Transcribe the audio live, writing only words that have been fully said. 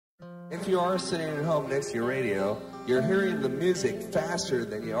If you are sitting at home next to your radio, you're hearing the music faster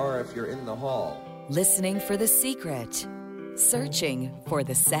than you are if you're in the hall. Listening for the secret. Searching for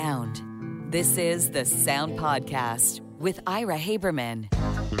the sound. This is the Sound Podcast with Ira Haberman.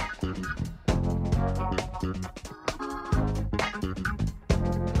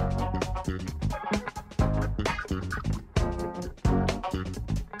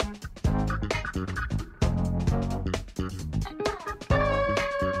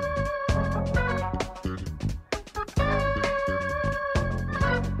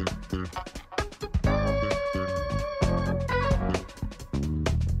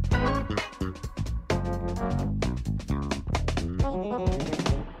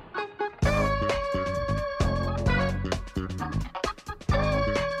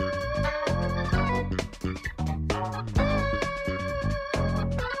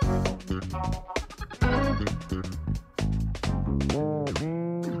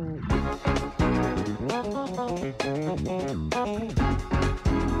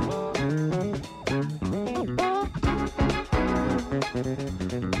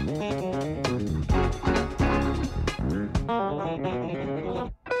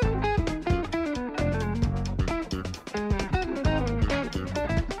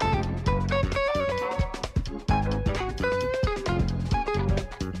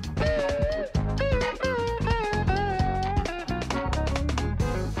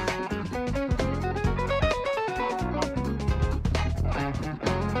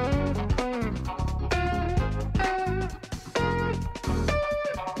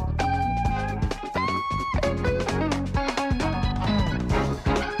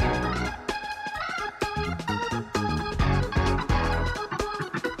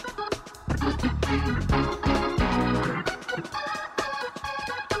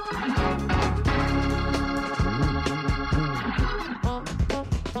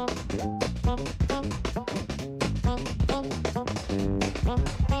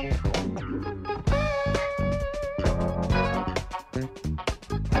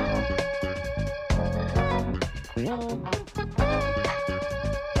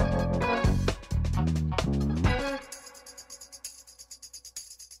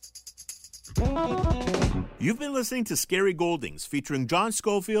 You've been listening to Scary Goldings, featuring John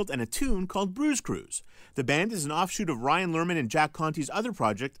Scofield and a tune called Bruise Cruise. The band is an offshoot of Ryan Lerman and Jack Conte's other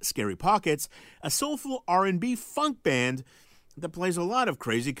project, Scary Pockets, a soulful R&B funk band that plays a lot of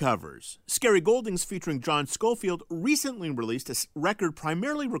crazy covers. Scary Goldings, featuring John Scofield, recently released a record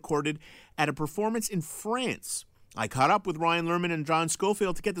primarily recorded at a performance in France. I caught up with Ryan Lerman and John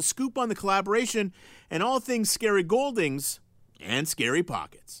Scofield to get the scoop on the collaboration and all things Scary Goldings and Scary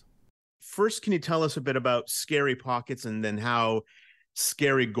Pockets. First, can you tell us a bit about Scary Pockets and then how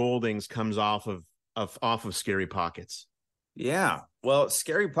Scary Goldings comes off of Scary Pockets? Yeah, well,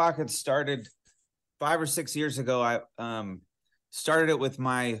 Scary Pockets started 5 or 6 years ago. I started it with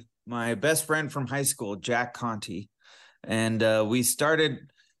my best friend from high school, Jack Conte, and we started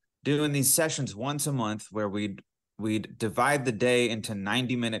doing these sessions once a month where we'd divide the day into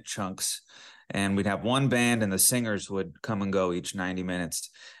 90-minute chunks. And we'd have one band and the singers would come and go each 90 minutes.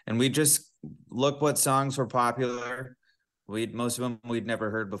 And we'd just look what songs were popular. Most of them we'd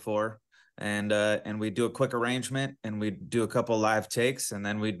never heard before. And we'd do a quick arrangement and we'd do a couple live takes and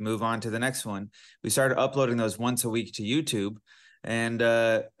then we'd move on to the next one. We started uploading those once a week to YouTube. And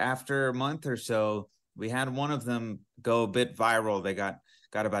after a month or so, we had one of them go a bit viral. They got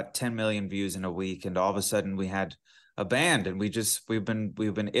about 10 million views in a week. And all of a sudden we had a band, and we've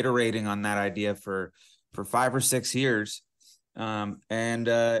been iterating on that idea for 5 or 6 years, and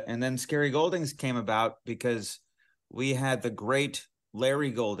then Scary Goldings came about because we had the great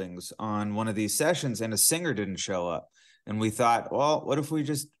Larry Goldings on one of these sessions, and a singer didn't show up, and we thought, well, what if we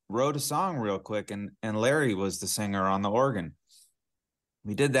just wrote a song real quick, and Larry was the singer on the organ.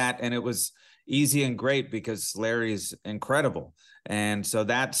 We did that, and it was easy and great because Larry's incredible, and so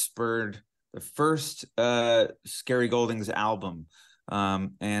that spurred the first Scary Goldings album.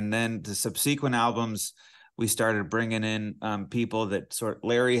 And then the subsequent albums, we started bringing in people that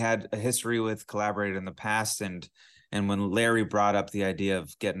Larry had a history with, collaborated in the past. And when Larry brought up the idea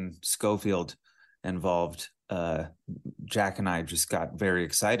of getting Scofield involved, Jack and I just got very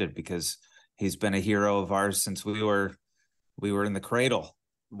excited because he's been a hero of ours since we were in the cradle.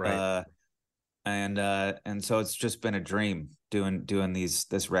 Right. And so it's just been a dream doing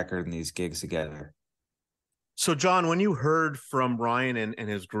this record and these gigs together. So John, when you heard from Ryan and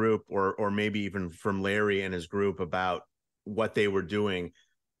his group, or maybe even from Larry and his group about what they were doing,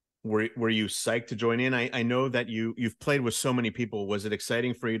 were you psyched to join in? I know that you've played with so many people. Was it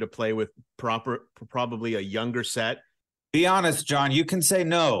exciting for you to play with probably a younger set? Be honest, John, you can say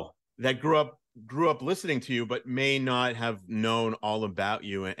no. that grew up listening to you, but may not have known all about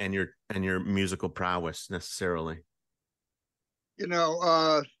you and your musical prowess necessarily?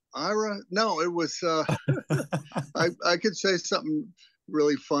 Ira, no, it was, I could say something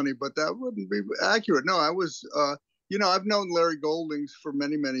really funny, but that wouldn't be accurate. No, I was, I've known Larry Goldings for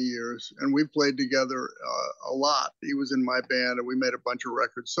many, many years, and we've played together a lot. He was in my band, and we made a bunch of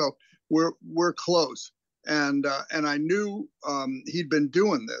records. So we're close. And I knew he'd been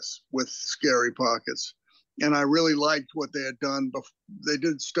doing this with Scary Pockets, and I really liked what they had done. They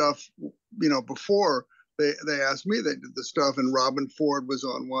did stuff, before they asked me. They did the stuff, and Robin Ford was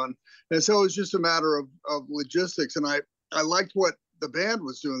on one, and so it was just a matter of logistics. And I liked what the band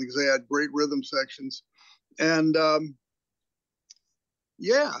was doing because they had great rhythm sections, and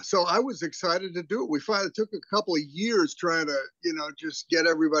so I was excited to do it. We finally took a couple of years trying to just get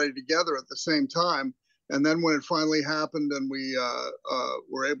everybody together at the same time. And then when it finally happened and we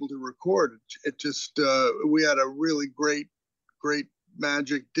were able to record, it just, we had a really great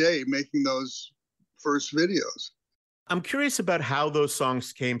magic day making those first videos. I'm curious about how those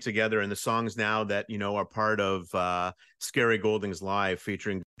songs came together and the songs now that, are part of Scary Goldings Live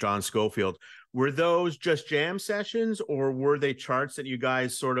featuring John Scofield. Were those just jam sessions, or were they charts that you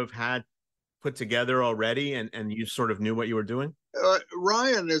guys sort of had put together already and you sort of knew what you were doing?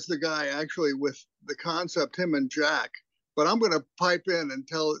 Ryan is the guy actually with the concept, him and Jack, but I'm going to pipe in and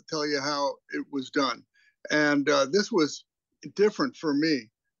tell you how it was done. And this was different for me.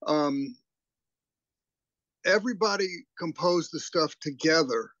 Everybody composed the stuff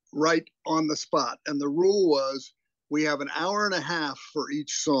together right on the spot. And the rule was we have an hour and a half for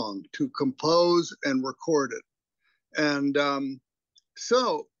each song to compose and record it. And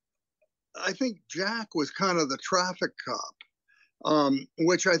so I think Jack was kind of the traffic cop,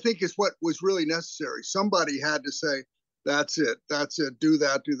 which I think is what was really necessary. Somebody had to say, that's it, do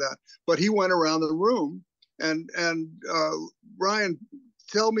that. But he went around the room, and Ryan,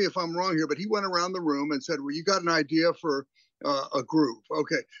 tell me if I'm wrong here, but he went around the room and said, well, you got an idea for a groove.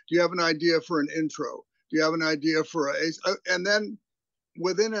 Okay. Do you have an idea for an intro? Do you have an idea for and then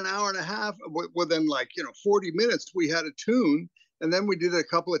within an hour and a half, within 40 minutes, we had a tune, and then we did a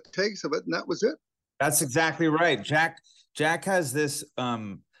couple of takes of it, and that was it. That's exactly right. Jack has this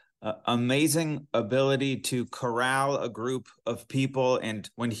amazing ability to corral a group of people, and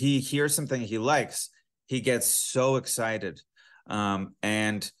when he hears something he likes, he gets so excited.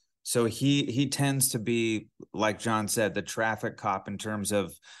 And so he tends to be, like John said, the traffic cop in terms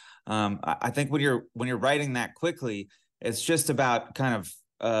of, I think when you're writing that quickly, it's just about kind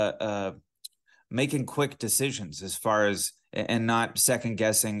of making quick decisions as far as, and not second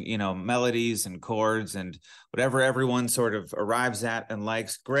guessing, melodies and chords and whatever everyone sort of arrives at and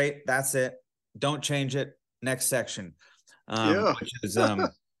likes. Great. That's it. Don't change it. Next section.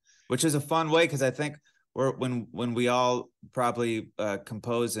 Which is a fun way. 'Cause I think when we all probably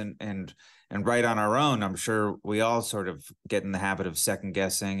compose and write on our own, I'm sure we all sort of get in the habit of second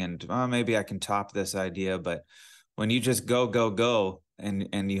guessing and maybe I can top this idea. But when you just go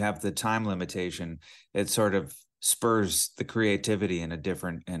and you have the time limitation, it sort of spurs the creativity in a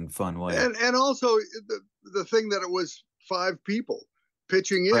different and fun way. And also the thing that it was 5 people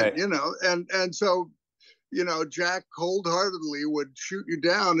pitching in, right. And so, Jack cold-heartedly would shoot you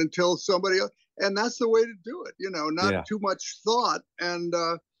down until somebody else. And that's the way to do it, not too much thought. And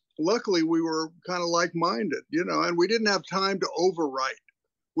luckily we were kind of like-minded, and we didn't have time to overwrite,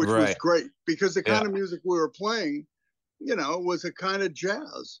 which was great because the kind of music we were playing, was a kind of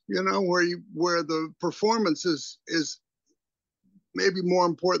jazz, where the performance is maybe more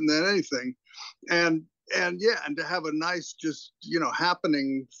important than anything. And to have a nice, just,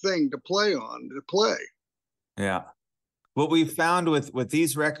 happening thing to play. Yeah. What we found with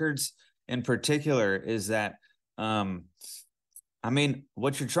these records in particular is that,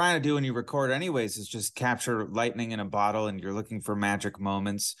 what you're trying to do when you record anyways is just capture lightning in a bottle, and you're looking for magic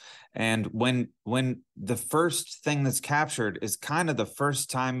moments. And when the first thing that's captured is kind of the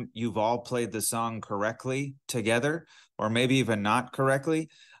first time you've all played the song correctly together, or maybe even not correctly,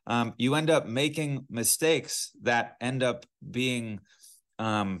 you end up making mistakes that end up being,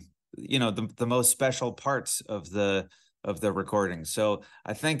 the most special parts of the recording. So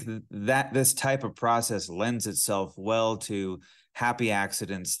I think that this type of process lends itself well to happy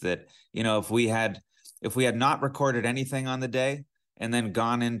accidents that, if we had not recorded anything on the day and then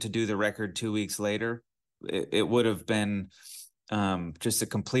gone in to do the record 2 weeks later, it would have been just a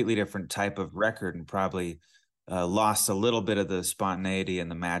completely different type of record and probably lost a little bit of the spontaneity and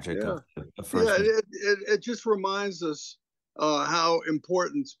the magic of the first. It just reminds us how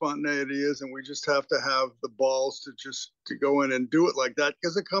important spontaneity is, and we just have to have the balls to go in and do it like that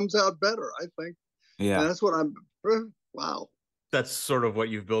because it comes out better, I think. And Yeah. that's what wow. That's sort of what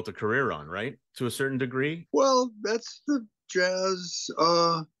you've built a career on, right? To a certain degree. Well, that's the jazz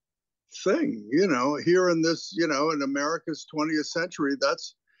thing, here in this, in America's 20th century.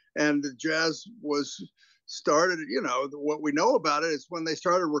 And the jazz was started, what we know about it is when they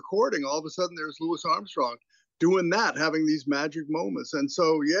started recording, all of a sudden there's Louis Armstrong doing that, having these magic moments. And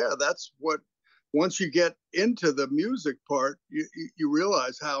so, yeah, that's what, once you get into the music part, you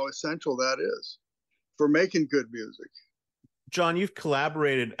realize how essential that is for making good music. John, you've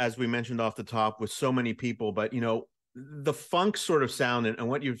collaborated, as we mentioned off the top, with so many people, but the funk sort of sound and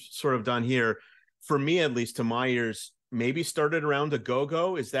what you've sort of done here, for me at least, to my ears, maybe started around a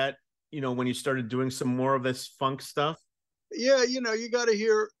go-go. Is that when you started doing some more of this funk stuff? Yeah, you got to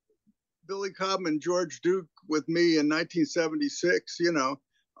hear Billy Cobham and George Duke with me in 1976.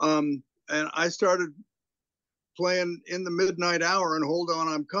 And I started playing In the Midnight Hour and Hold On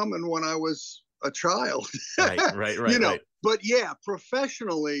I'm Coming when I was a child. Right. But yeah,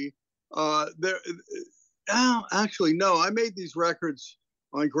 professionally, actually, no, I made these records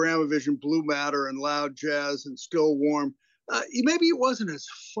on Gramavision, Blue Matter, and Loud Jazz, and Still Warm. Maybe it wasn't as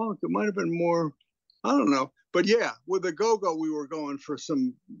funk. It might have been more, I don't know. But yeah, with the go-go, we were going for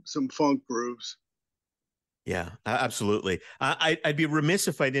some funk grooves. Yeah, absolutely. I'd be remiss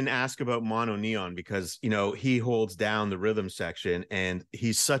if I didn't ask about Mono Neon because, he holds down the rhythm section, and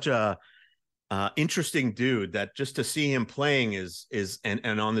he's such a interesting dude that just to see him playing is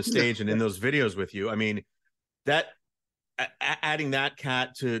and on the stage and in those videos with you. I mean, that adding that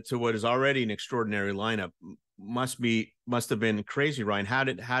cat to what is already an extraordinary lineup must have been crazy. Ryan, how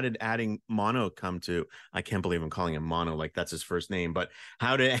did adding Mono come to? I can't believe I'm calling him Mono, like that's his first name, but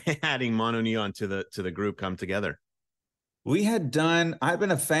how did adding Mono Neon to the group come together? I've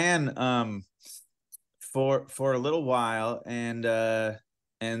been a fan for a little while, and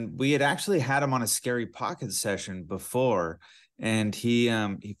we had actually had him on a Scary Pockets session before, and he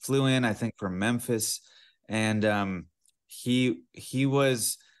flew in, I think, from Memphis, and he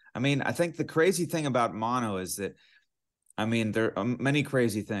was, I mean, I think the crazy thing about Mono is that, I mean, there are many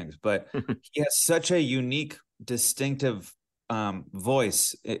crazy things, but he has such a unique, distinctive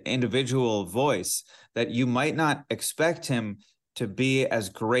voice, individual voice, that you might not expect him to be as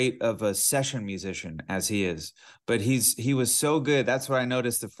great of a session musician as he is. But he was so good. That's what I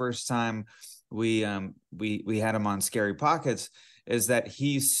noticed the first time we had him on Scary Pockets, is that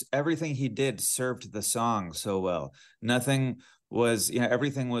everything he did served the song so well. Nothing was,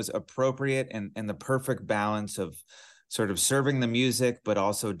 everything was appropriate and the perfect balance of sort of serving the music, but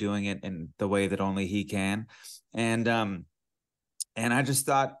also doing it in the way that only he can. And I just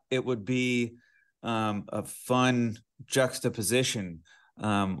thought it would be a fun juxtaposition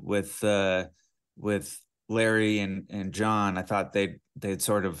with Larry and John. I thought they'd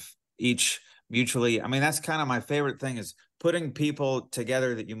sort of each mutually, I mean, that's kind of my favorite thing, is putting people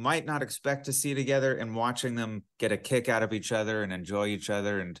together that you might not expect to see together and watching them get a kick out of each other and enjoy each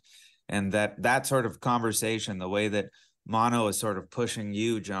other. And that sort of conversation, the way that Mono is sort of pushing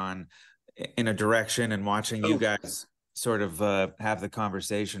you, John, in a direction, and watching you guys sort of have the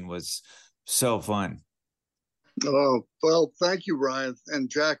conversation, was so fun. Oh, well, thank you, Ryan and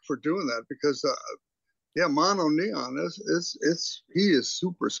Jack, for doing that, because Mono Neon he is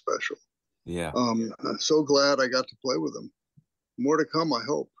super special. Yeah. I'm so glad I got to play with him. More to come, I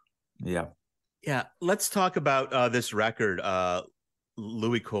hope. Yeah. Let's talk about this record,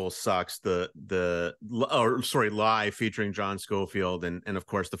 Louis Cole Sucks, Live, featuring John Scofield, and of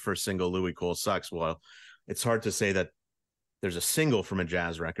course the first single, Louis Cole Sucks. Well, it's hard to say that there's a single from a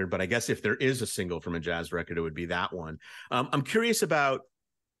jazz record, but I guess if there is a single from a jazz record, it would be that one. I'm curious about,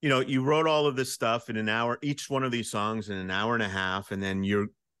 you wrote all of this stuff in an hour, each one of these songs in an hour and a half, and then you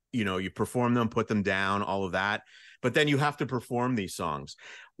perform them, put them down, all of that. But then you have to perform these songs.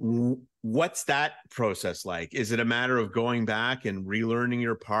 What's that process like? Is it a matter of going back and relearning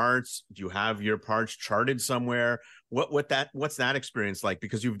your parts? Do you have your parts charted somewhere? What's that experience like?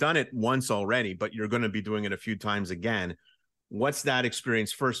 Because you've done it once already, but you're going to be doing it a few times again. What's that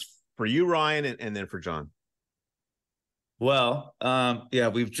experience first for you, Ryan, and then for John? Well,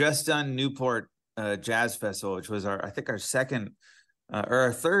 we've just done Newport Jazz Festival, which was our second or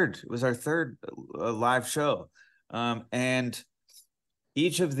our third. It was our third live show. And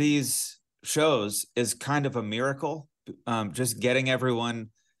each of these shows is kind of a miracle, just getting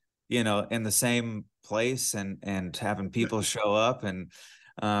everyone, in the same place and having people show up.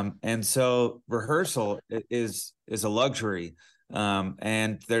 And so rehearsal is a luxury.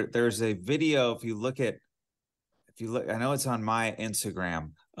 And there's a video, if you look at if you look, I know it's on my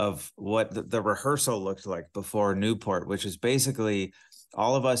Instagram, of what the rehearsal looked like before Newport, which is basically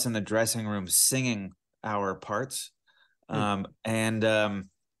all of us in the dressing room singing our parts. And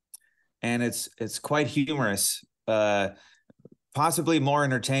it's quite humorous, possibly more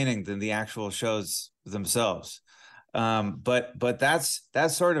entertaining than the actual shows themselves. But that's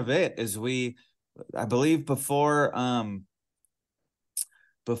sort of it. I believe before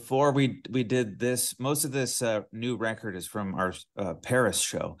we did this, most of this new record is from our Paris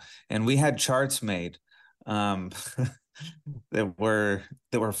show, and we had charts made that were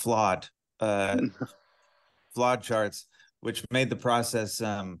flawed, flawed charts, which made the process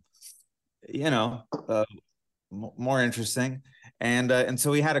more interesting. And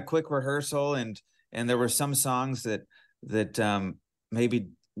so we had a quick rehearsal, and there were some songs that maybe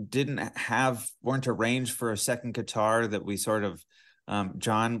weren't arranged for a second guitar, that we sort of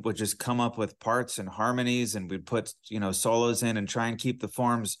John would just come up with parts and harmonies, and we'd put solos in and try and keep the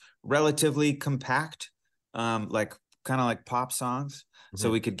forms relatively compact, like kind of like pop songs, so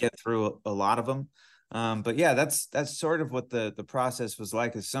we could get through a lot of them. But yeah, that's sort of what the process was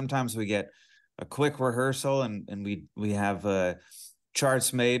like. Is sometimes we get a quick rehearsal, and we have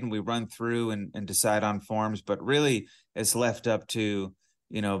charts made, and we run through and decide on forms. But really, it's left up to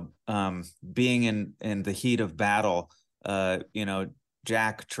being in the heat of battle.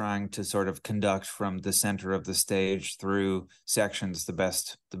 Jack trying to sort of conduct from the center of the stage through sections the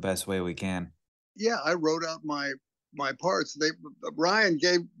best way we can. Yeah, I wrote out my parts. Ryan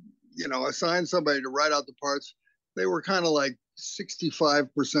assigned somebody to write out the parts. They were kind of like 65%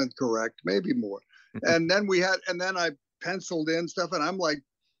 correct, maybe more. And then I penciled in stuff, and I'm like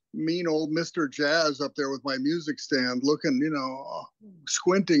mean old Mr. Jazz up there with my music stand, looking,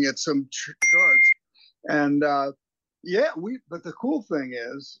 squinting at some charts. And but the cool thing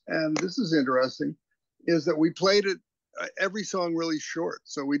is, and this is interesting, is that we played it every song really short.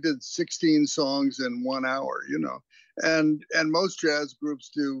 So we did 16 songs in 1 hour, and most jazz groups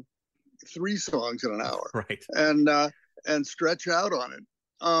do 3 songs in an hour, right? And stretch out on it.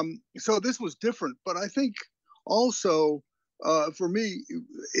 So this was different, but I think also for me,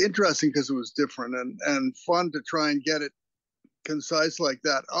 interesting because it was different and fun to try and get it concise like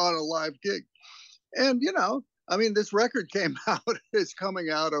that on a live gig. And this record came out. It's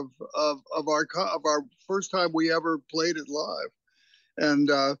coming out of our first time we ever played it live, and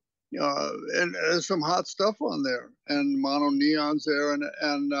there's some hot stuff on there, and Mono Neon's there, on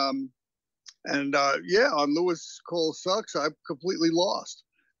Lewis Cole Sucks, I'm completely lost,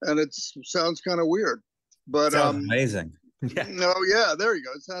 and it sounds kind of weird, but sounds amazing. Yeah. No, yeah, there you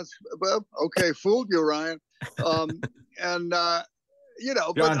go. It sounds okay. Fooled you, Ryan. John,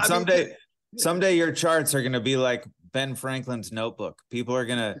 but someday your charts are going to be like Ben Franklin's Notebook. People are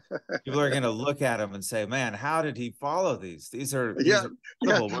going to look at them and say, "Man, how did he follow these? These are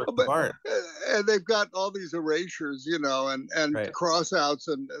incredible works of art." And they've got all these erasures, and right. crossouts,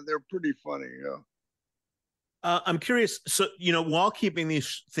 and they're pretty funny. I'm curious. So, while keeping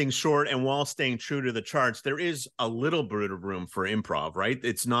these things short and while staying true to the charts, there is a little bit of room for improv, right?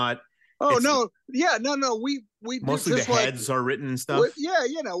 It's not. Oh, no. Yeah, no. We mostly the heads are written and stuff.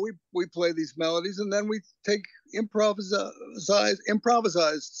 We play these melodies, and then we take improvised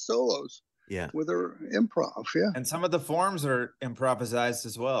solos. Yeah. With our improv. Yeah. And some of the forms are improvised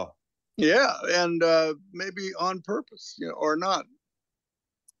as well. Yeah, and maybe on purpose, or not.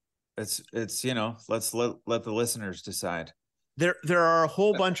 It's let's let the listeners decide. There are a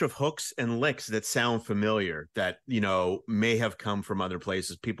whole bunch of hooks and licks that sound familiar that may have come from other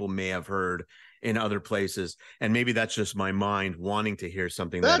places, people may have heard in other places, and maybe that's just my mind wanting to hear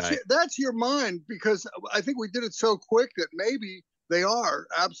something. That's your mind, because I think we did it so quick that maybe they are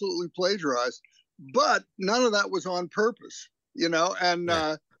absolutely plagiarized, but none of that was on purpose, and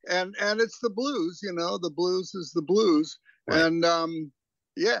it's the blues, the blues is the blues, right. And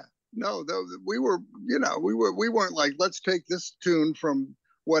no, we weren't like, let's take this tune from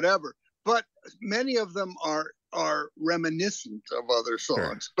whatever. But many of them are reminiscent of other songs.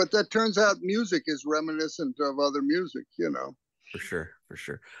 Sure. But that turns out music is reminiscent of other music, For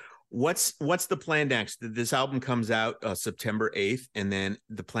sure. What's the plan next? This album comes out September 8th, and then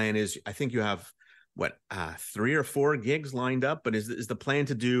the plan is, I think you have 3 or 4 gigs lined up. But is the plan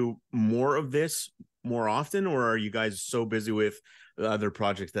to do more of this more often, or are you guys so busy with other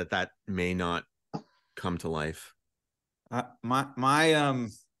projects that may not come to life? My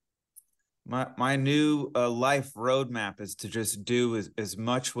new life roadmap is to just do as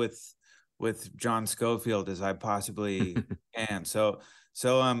much with John Scofield as I possibly can. So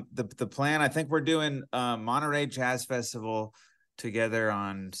the plan, I think we're doing Monterey Jazz Festival together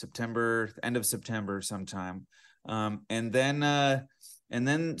on end of September sometime. And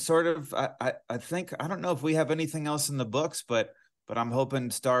then sort of, I think, I don't know if we have anything else in the books, but I'm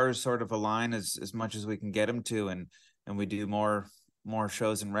hoping stars sort of align as much as we can get them to, and we do more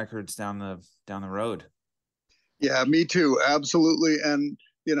shows and records down the road. Yeah, me too. Absolutely. And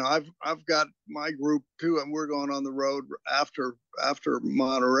I've got my group too, and we're going on the road after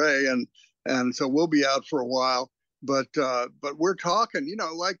Monterey, and so we'll be out for a while. But we're talking,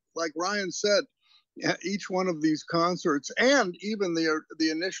 like Ryan said, each one of these concerts and even the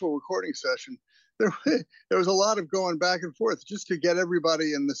initial recording session, there was a lot of going back and forth just to get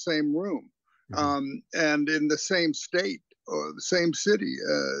everybody in the same room, and in the same state or the same city.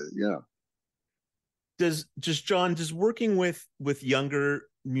 Yeah. Does working with younger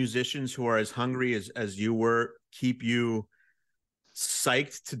musicians who are as hungry as you were keep you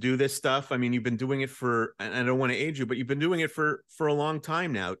psyched to do this stuff? I mean, you've been doing it for, and I don't want to age you, but you've been doing it for a long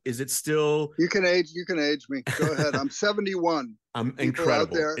time now. Is it still? You can age me. Go ahead. I'm 71. I'm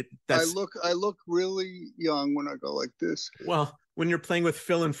incredible. Out there, I look really young when I go like this. Well, when you're playing with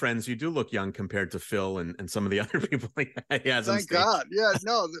Phil and friends, you do look young compared to Phil and some of the other people he has on stage. Thank God. Yeah,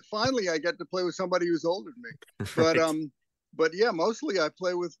 no, finally I get to play with somebody who's older than me. Right. But yeah, mostly I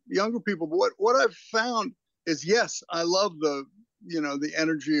play with younger people. But what I've found is, yes, I love the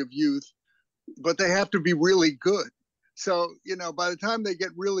energy of youth, but they have to be really good. So, by the time they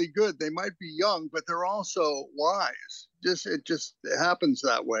get really good, they might be young, but they're also wise. It happens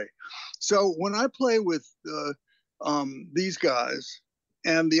that way. So when I play with these guys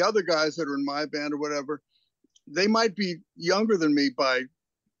and the other guys that are in my band or whatever, they might be younger than me by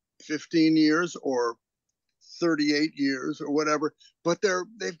 15 years or 38 years or whatever, but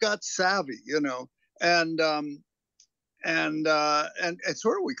they've got savvy, and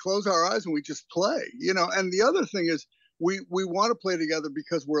sort of we close our eyes and we just play, and the other thing is we want to play together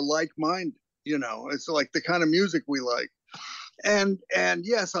because we're like-minded, it's like the kind of music we like. And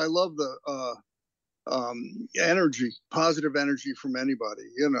yes, I love the energy, positive energy from anybody,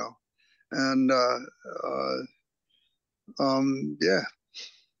 and yeah.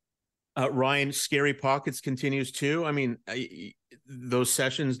 Ryan, Scary Pockets continues too. I mean, those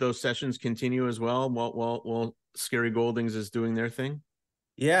sessions continue as well while Scary Goldings is doing their thing.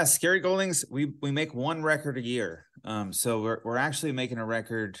 Yeah, Scary Goldings, we make one record a year. So we're actually making a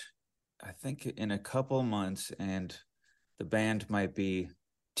record, I think, in a couple months, and the band might be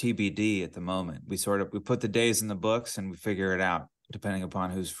TBD at the moment. We put the days in the books and we figure it out depending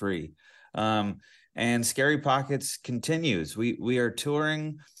upon who's free. And Scary Pockets continues. We are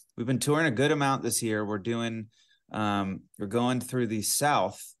touring. We've been touring a good amount this year. We're going through the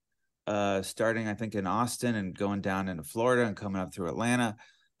South, starting, I think, in Austin and going down into Florida and coming up through Atlanta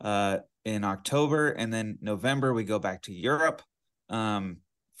in October. And then November, we go back to Europe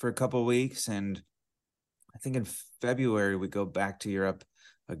for a couple of weeks. And I think in February, we go back to Europe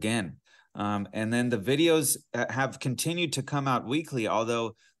again. And then the videos have continued to come out weekly,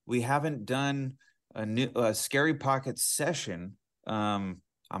 although we haven't done a Scary Pockets session.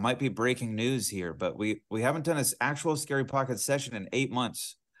 I might be breaking news here, but we haven't done an actual Scary Pockets session in 8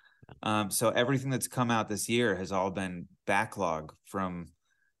 months. So everything that's come out this year has all been backlog from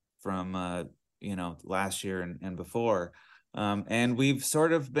last year and before. And we've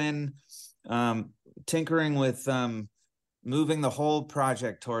sort of been tinkering with moving the whole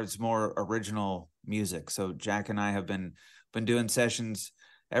project towards more original music. So Jack and I have been doing sessions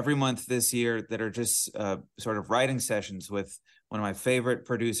every month this year that are just sort of writing sessions with one of my favorite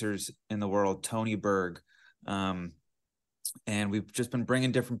producers in the world, Tony Berg. And we've just been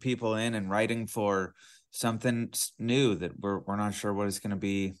bringing different people in and writing for something new that we're not sure what it's going to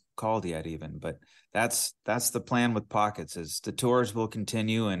be called yet even, but that's the plan with Pockets. Is the tours will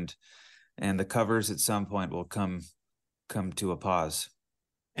continue and the covers at some point will come to a pause.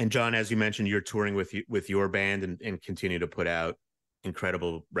 And John, as you mentioned, you're touring with your band and continue to put out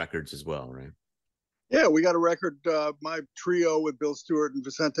incredible records as well, right? Yeah, we got a record, my trio with Bill Stewart and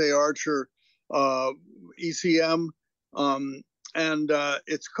Vicente Archer, ECM, and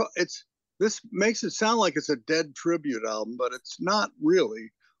it's this makes it sound like it's a Dead tribute album, but it's not really.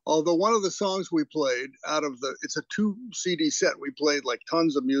 Although one of the songs we played it's a 2 CD set. We played like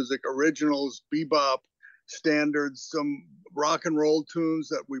tons of music, originals, bebop, standards, some rock and roll tunes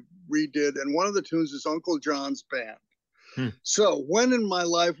that we redid, and one of the tunes is Uncle John's Band. So when in my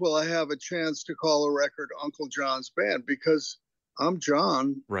life will I have a chance to call a record Uncle John's Band? Because I'm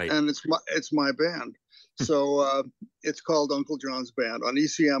John, right? And it's my band. So it's called Uncle John's Band on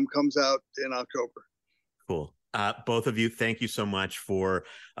ECM. Comes out in October. Cool. Both of you, thank you so much for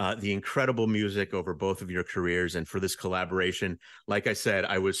the incredible music over both of your careers and for this collaboration. Like I said,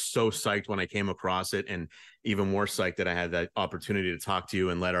 I was so psyched when I came across it, and even more psyched that I had that opportunity to talk to you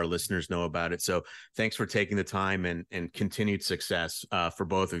and let our listeners know about it. So thanks for taking the time, and continued success for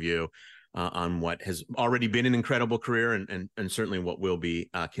both of you on what has already been an incredible career, and certainly what will be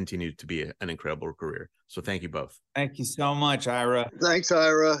continued to be an incredible career. So thank you both. Thank you so much, Ira. Thanks,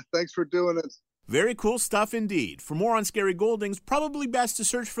 Ira. Thanks for doing it. Very cool stuff indeed. For more on Scary Goldings, probably best to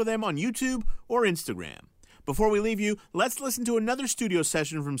search for them on YouTube or Instagram. Before we leave you, let's listen to another studio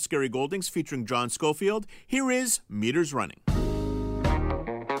session from Scary Goldings featuring John Scofield. Here is Meters Running.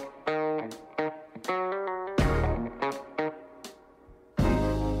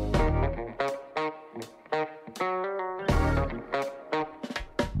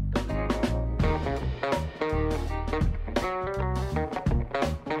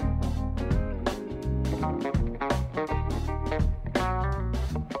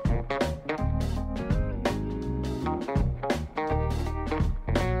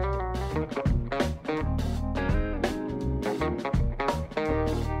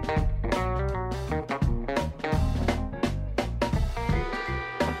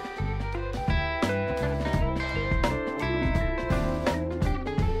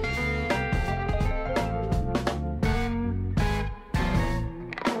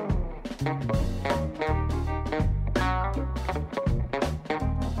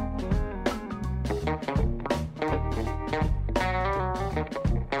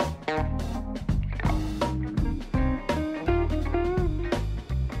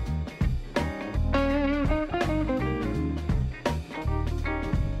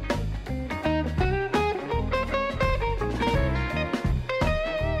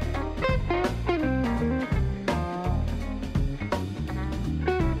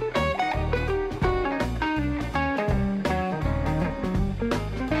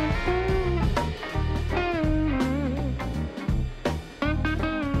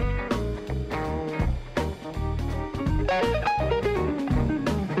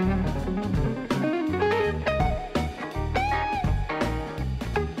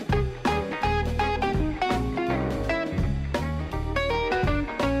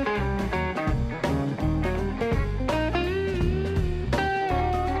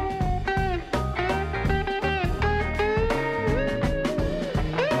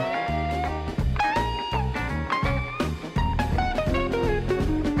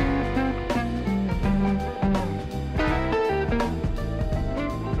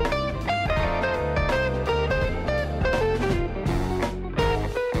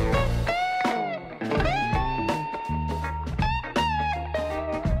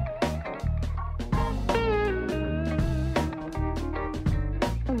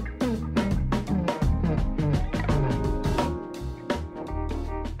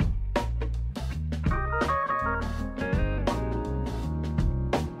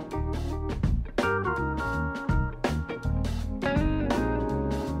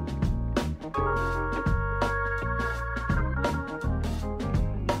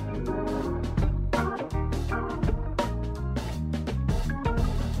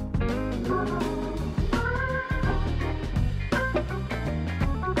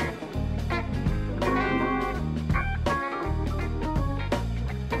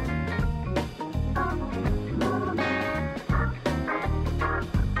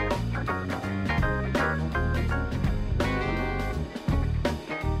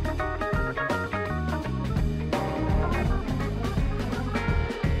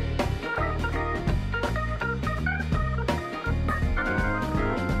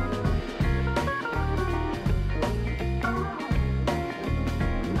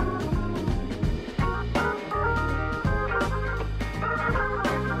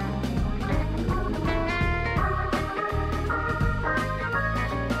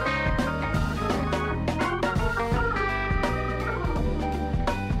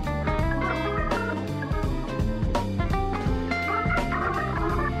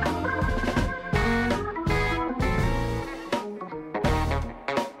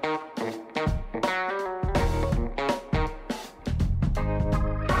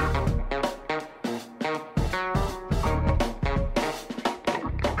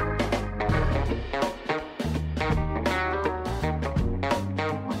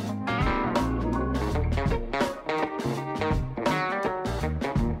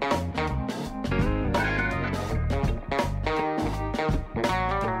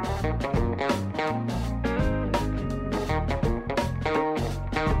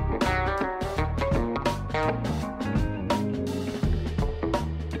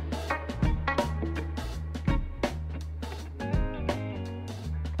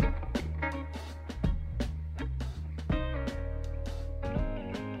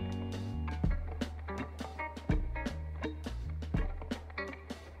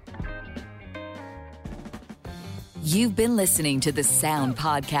 You've been listening to The Sound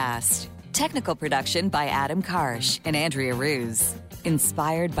Podcast. Technical production by Adam Karsh and Andrea Ruse.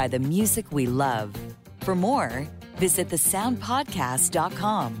 Inspired by the music we love. For more, visit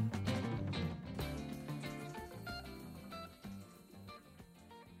thesoundpodcast.com.